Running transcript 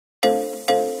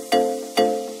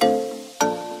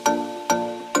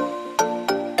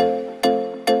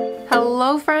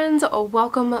friends,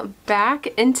 welcome back.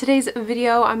 In today's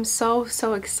video I'm so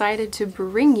excited to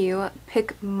bring you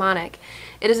Picmonic.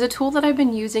 It is a tool that I've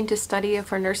been using to study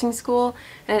for nursing school,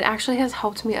 and it actually has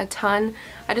helped me a ton.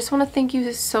 I just want to thank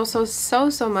you so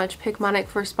much, Picmonic,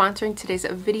 for sponsoring today's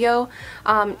video.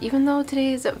 Even though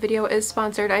today's video is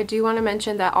sponsored, I do want to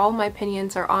mention that all my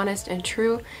opinions are honest and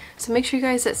true, so make sure you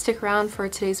guys stick around for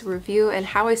today's review and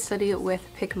how I study with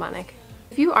Picmonic.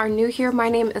 If you are new here, my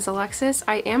name is Alexis.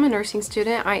 I am a nursing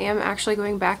student. I am actually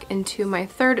going back into my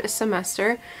third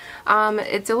semester.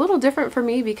 It's a little different for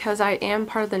me because I am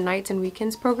part of the nights and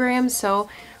weekends program. So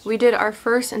we did our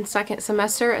first and second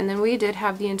semester, and then we did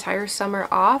have the entire summer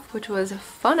off, which was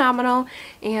phenomenal,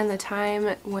 and the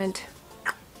time went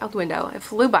out the window. It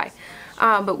flew by.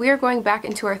 But we are going back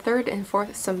into our third and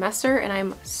fourth semester, and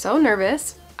I'm so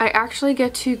nervous. I actually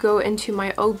get to go into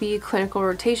my OB clinical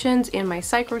rotations and my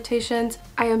psych rotations.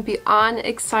 I am beyond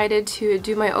excited to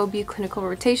do my OB clinical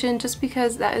rotation just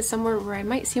because that is somewhere where I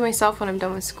might see myself when I'm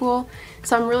done with school.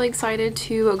 So I'm really excited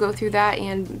to go through that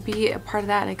and be a part of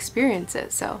that and experience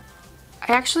it. So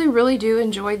I actually really do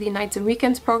enjoy the nights and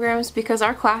weekends programs because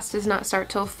our class does not start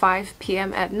till 5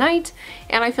 p.m. at night,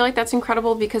 and I feel like that's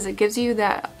incredible because it gives you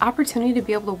that opportunity to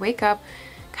be able to wake up,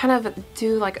 kind of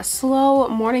do like a slow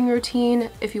morning routine.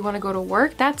 If you want to go to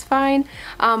work, that's fine,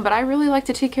 but I really like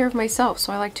to take care of myself,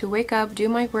 so I like to wake up, do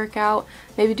my workout,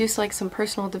 maybe do like some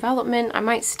personal development. I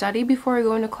might study before I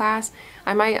go into class.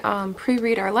 I might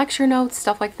pre-read our lecture notes,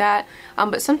 stuff like that,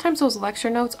 but sometimes those lecture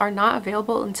notes are not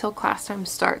available until class time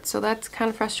starts, so that's kind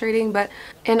of frustrating. But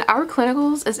in our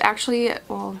clinicals is actually,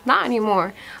 well, not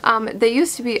anymore. They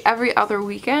used to be every other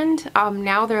weekend.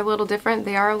 Now they're a little different.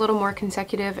 They are a little more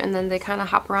consecutive, and then they kind of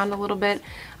hop around a little bit.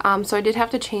 So I did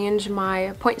have to change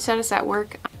my point status at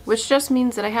work, which just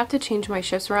means that I have to change my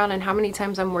shifts around and how many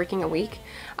times I'm working a week.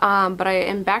 But I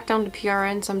am back down to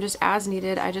PRN, so I'm just as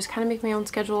needed. I just kind of make my own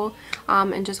schedule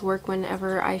and just work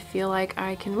whenever I feel like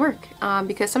I can work,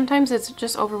 because sometimes it's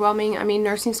just overwhelming. I mean,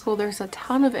 nursing school, there's a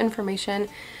ton of information.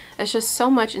 It's just so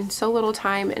much in so little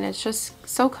time, and it's just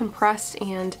so compressed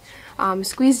and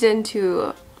squeezed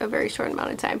into a very short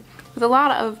amount of time with a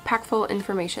lot of packful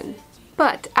information.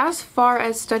 But as far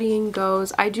as studying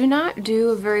goes, I do not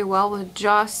do very well with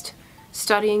just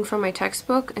studying from my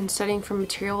textbook and studying from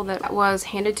material that was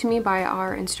handed to me by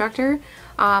our instructor.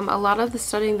 A lot of the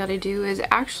studying that I do is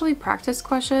actually practice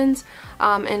questions,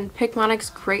 and Picmonic's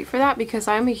great for that because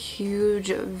I'm a huge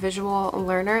visual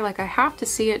learner. Like, I have to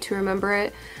see it to remember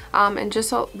it, and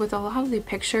just with a lot of the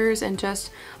pictures and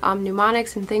just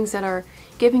mnemonics and things that are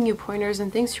giving you pointers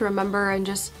and things to remember, and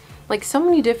just like so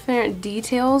many different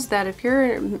details that if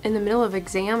you're in the middle of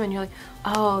exam and you're like,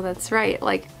 oh, that's right,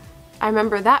 like I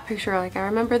remember that picture, like I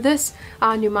remember this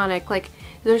mnemonic. Like,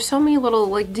 there's so many little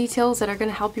like details that are going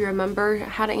to help you remember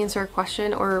how to answer a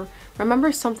question or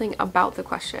remember something about the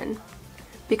question.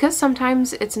 Because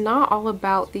sometimes it's not all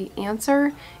about the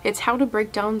answer, it's how to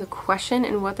break down the question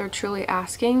and what they're truly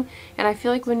asking. And I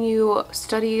feel like when you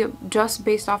study just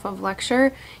based off of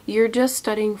lecture, you're just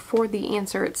studying for the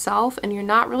answer itself, and you're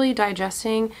not really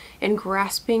digesting and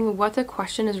grasping what the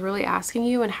question is really asking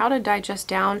you and how to digest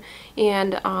down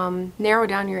and narrow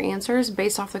down your answers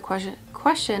based off the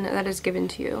question that is given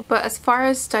to you. But as far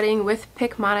as studying with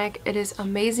Picmonic, it is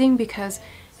amazing because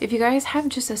if you guys have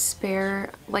just a spare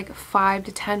like 5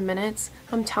 to 10 minutes,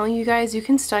 I'm telling you guys, you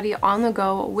can study on the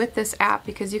go with this app,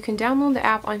 because you can download the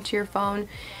app onto your phone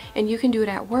and you can do it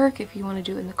at work if you want to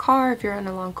do it in the car, if you're on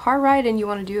a long car ride and you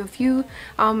want to do a few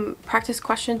practice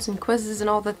questions and quizzes and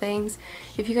all the things.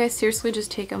 If you guys seriously just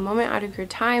take a moment out of your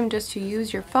time just to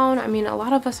use your phone, I mean, a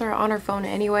lot of us are on our phone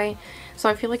anyway, so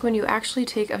I feel like when you actually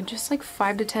take just like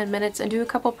 5 to 10 minutes and do a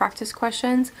couple practice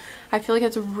questions, I feel like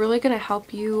it's really going to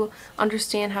help you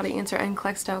understand how to answer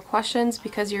NCLEX style questions,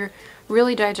 because you're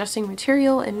really digesting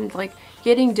material and like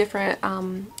getting different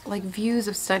like views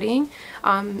of studying.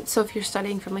 So if you're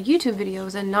studying from like YouTube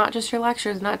videos and not just your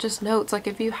lectures, not just notes, like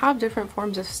if you have different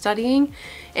forms of studying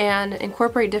and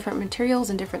incorporate different materials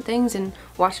and different things and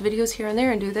watch videos here and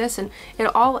there and do this, and it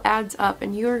all adds up,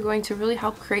 and you are going to really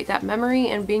help create that memory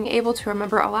and being able to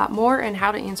remember a lot more and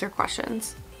how to answer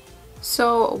questions.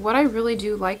 So what I really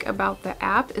do like about the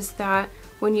app is that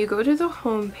when you go to the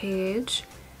home page,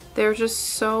 there's just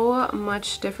so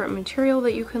much different material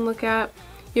that you can look at.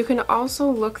 You can also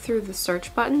look through the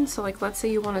search button. So like, let's say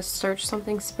you want to search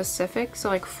something specific, so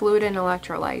like fluid and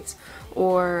electrolytes,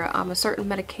 or a certain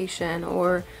medication,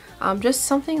 or just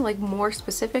something like more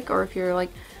specific. Or if you're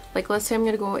like let's say I'm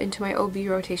going to go into my OB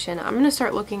rotation, I'm going to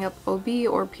start looking up OB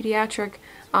or pediatric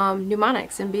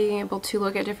mnemonics and being able to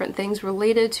look at different things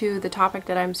related to the topic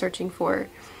that I'm searching for.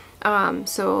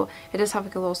 So it does have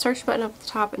like a little search button up the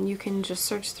top, and you can just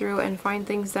search through and find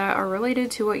things that are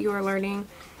related to what you are learning.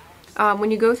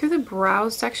 When you go through the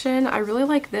browse section, I really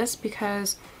like this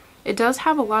because it does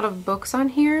have a lot of books on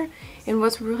here, and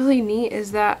what's really neat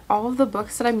is that all of the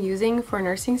books that I'm using for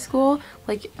nursing school,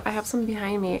 like I have some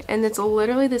behind me, and it's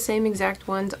literally the same exact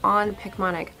ones on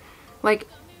Picmonic. Like,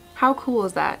 how cool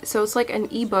is that? So it's like an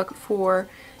ebook for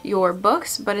your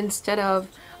books, but instead of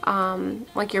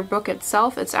like your book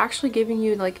itself, it's actually giving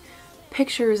you like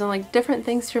pictures and like different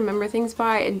things to remember things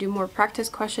by and do more practice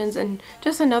questions, and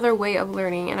just another way of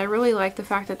learning. And I really like the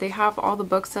fact that they have all the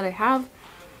books that I have,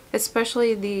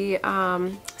 especially the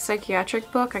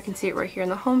psychiatric book. I can see it right here on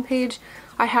the home page.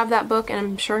 I have that book, and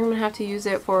I'm sure I'm going to have to use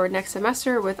it for next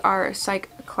semester with our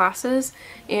psych classes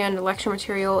and lecture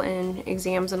material and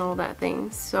exams and all that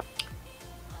things. So,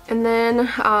 and then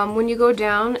when you go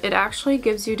down, it actually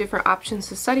gives you different options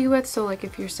to study with. So like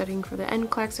if you're studying for the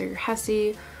NCLEX or your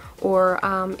HESI or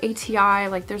ATI,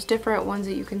 like there's different ones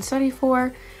that you can study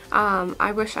for.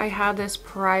 I wish I had this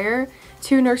prior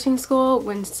to nursing school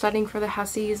when studying for the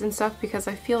HESIs and stuff, because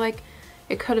I feel like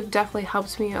it could have definitely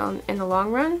helped me in the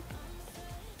long run.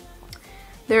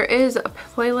 There is a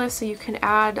playlist, so you can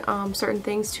add certain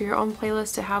things to your own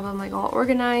playlist to have them like all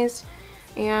organized.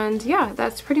 And yeah,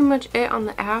 that's pretty much it on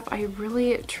the app. I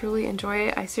really truly enjoy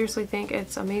it. I seriously think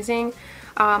it's amazing.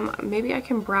 Maybe I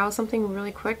can browse something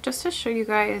really quick just to show you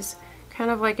guys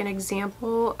kind of like an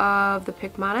example of the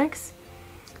Picmonics.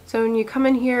 So when you come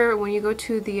in here, when you go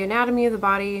to the anatomy of the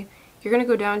body, you're going to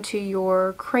go down to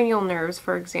your cranial nerves,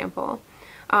 for example.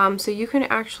 So you can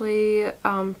actually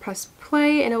press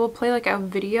play, and it will play like a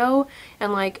video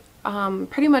and like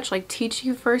pretty much like teach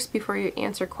you first before you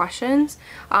answer questions,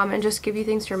 and just give you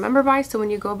things to remember by. So when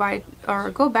you go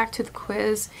back to the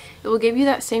quiz, it will give you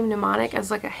that same mnemonic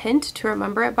as like a hint to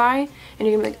remember it by, and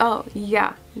you're gonna be like, oh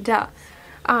yeah, duh.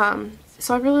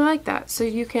 So I really like that. So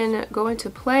you can go into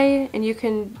play, and you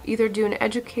can either do an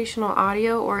educational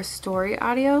audio or a story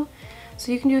audio.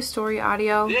 So you can do a story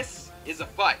audio. This is a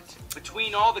fight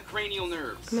between all the cranial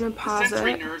nerves. I'm gonna pause it. The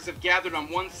sensory nerves have gathered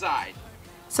on one side.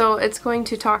 So it's going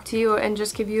to talk to you and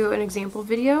just give you an example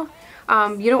video.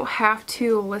 You don't have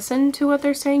to listen to what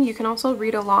they're saying. You can also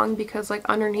read along, because like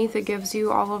underneath it gives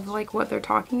you all of like what they're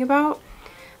talking about.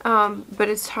 But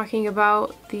it's talking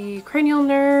about the cranial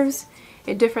nerves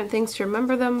and different things to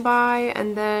remember them by.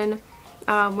 And then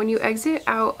when you exit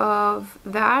out of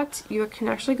that, you can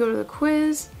actually go to the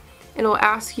quiz, and it'll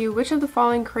ask you which of the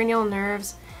following cranial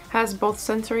nerves has both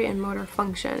sensory and motor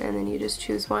function, and then you just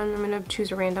choose one. I'm going to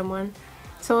choose a random one.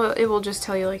 So it will just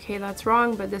tell you like, hey, that's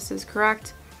wrong, but this is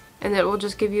correct. And it will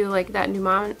just give you like that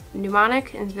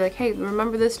mnemonic and be like, hey,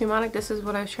 remember this mnemonic? This is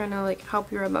what I was trying to like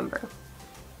help you remember.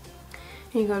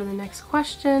 And you go to the next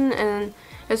question, and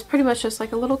it's pretty much just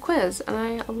like a little quiz, and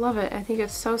I love it. I think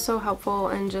it's so helpful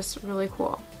and just really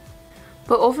cool.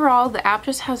 But overall, the app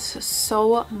just has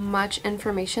so much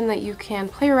information that you can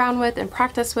play around with and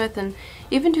practice with, and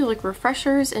even do like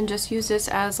refreshers and just use this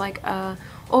as like a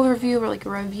overview or like a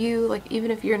review. Like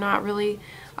even if you're not really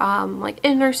like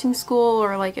in nursing school,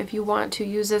 or like if you want to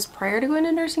use this prior to going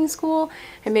to nursing school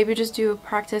and maybe just do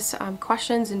practice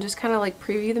questions and just kind of like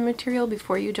preview the material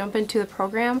before you jump into the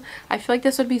program, I feel like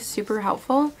this would be super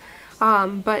helpful.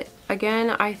 But again,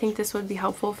 I think this would be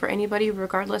helpful for anybody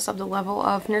regardless of the level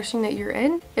of nursing that you're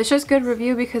in. It's just good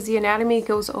review because the anatomy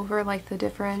goes over like the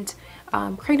different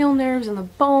cranial nerves and the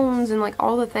bones and like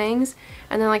all the things.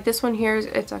 And then like this one here,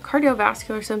 it's a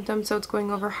cardiovascular symptom, so it's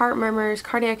going over heart murmurs,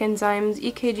 cardiac enzymes,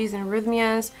 EKGs and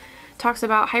arrhythmias. Talks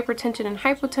about hypertension and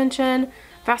hypotension,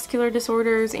 vascular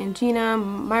disorders, angina,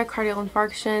 myocardial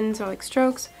infarctions or like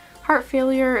strokes, heart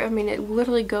failure. I mean, it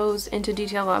literally goes into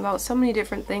detail about so many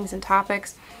different things and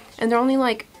topics, and they're only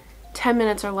like 10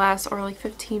 minutes or less, or like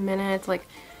 15 minutes. Like,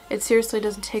 it seriously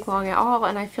doesn't take long at all,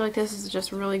 and I feel like this is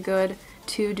just really good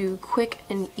to do quick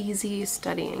and easy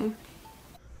studying.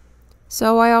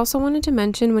 So I also wanted to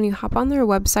mention, when you hop on their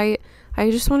website,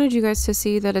 I just wanted you guys to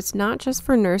see that it's not just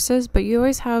for nurses, but you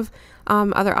always have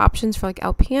other options for like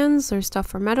LPNs. There's stuff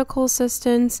for medical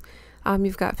assistants.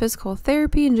 You've got physical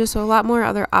therapy and just a lot more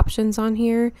other options on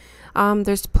here.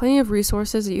 There's plenty of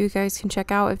resources that you guys can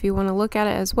check out if you want to look at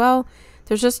it as well.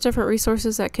 There's just different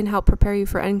resources that can help prepare you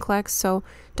for NCLEX, so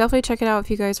definitely check it out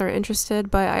if you guys are interested.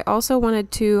 But I also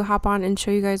wanted to hop on and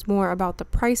show you guys more about the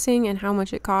pricing and how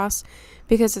much it costs,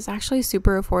 because it's actually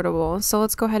super affordable. So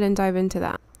let's go ahead and dive into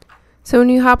that. So when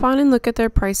you hop on and look at their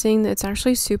pricing, it's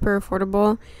actually super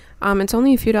affordable. It's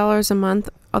only a few dollars a month.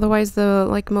 Otherwise, the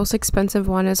like most expensive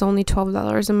one is only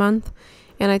 $12 a month.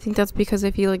 And I think that's because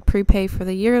if you like prepay for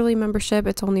the yearly membership,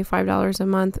 it's only $5 a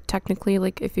month technically,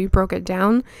 like if you broke it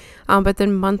down. But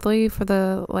then monthly for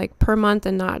the like per month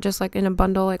and not just like in a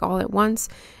bundle like all at once,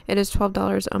 it is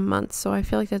 $12 a month. So I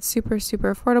feel like that's super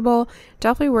affordable.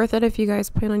 Definitely worth it if you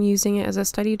guys plan on using it as a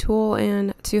study tool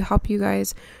and to help you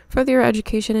guys further your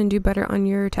education and do better on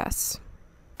your tests.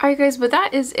 Alright guys, but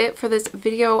that is it for this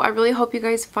video. I really hope you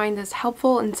guys find this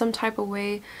helpful in some type of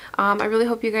way. I really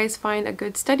hope you guys find a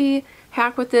good study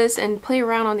hack with this and play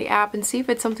around on the app and see if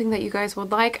it's something that you guys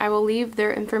would like. I will leave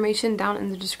their information down in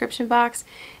the description box.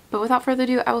 But without further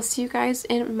ado, I will see you guys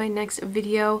in my next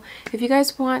video. If you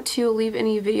guys want to leave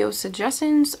any video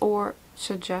suggestions or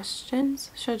suggestions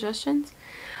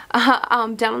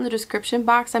down in the description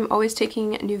box. I'm always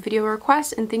taking new video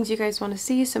requests and things you guys want to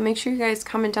see, so make sure you guys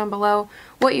comment down below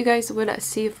what you guys would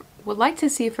like to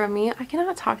see from me. I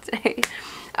cannot talk today.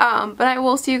 But I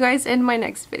will see you guys in my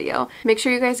next video. Make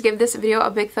sure you guys give this video a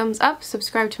big thumbs up,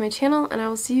 subscribe to my channel, and I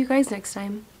will see you guys next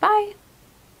time. Bye!